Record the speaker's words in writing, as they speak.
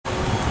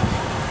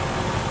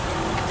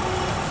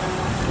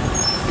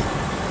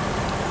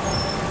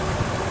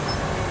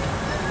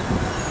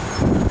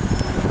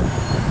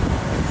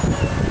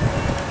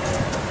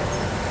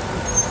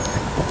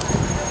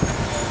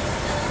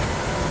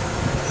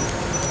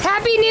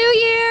Happy New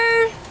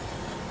Year!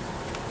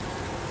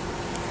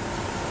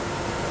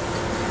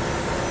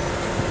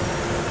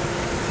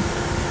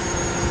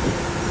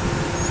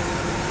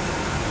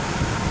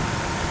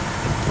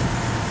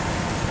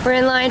 We're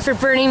in line for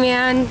Burning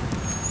Man.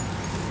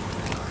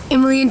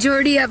 Emily and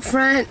Jordy up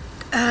front.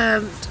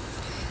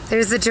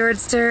 There's the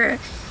Jordster.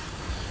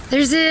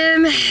 There's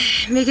him,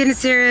 Megan and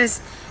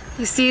Cirrus.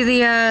 You see the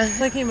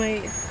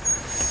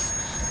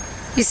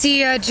You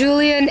see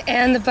Julian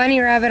and the bunny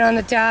rabbit on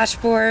the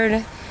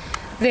dashboard.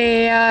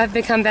 They have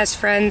become best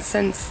friends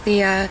since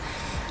the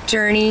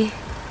journey.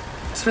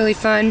 It's really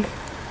fun.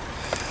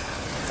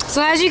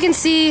 So as you can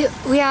see,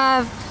 we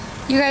have,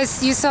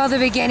 you saw the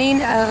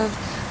beginning of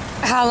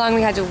how long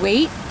we had to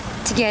wait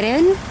to get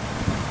in.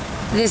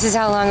 This is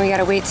how long we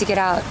gotta wait to get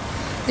out.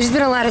 There's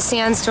been a lot of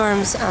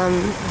sandstorms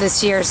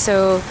this year,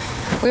 so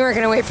we weren't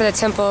gonna wait for the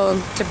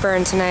temple to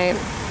burn tonight.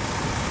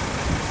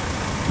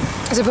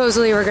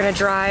 Supposedly we're gonna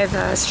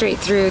drive straight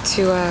through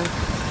to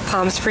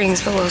Palm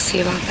Springs, but we'll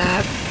see about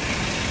that.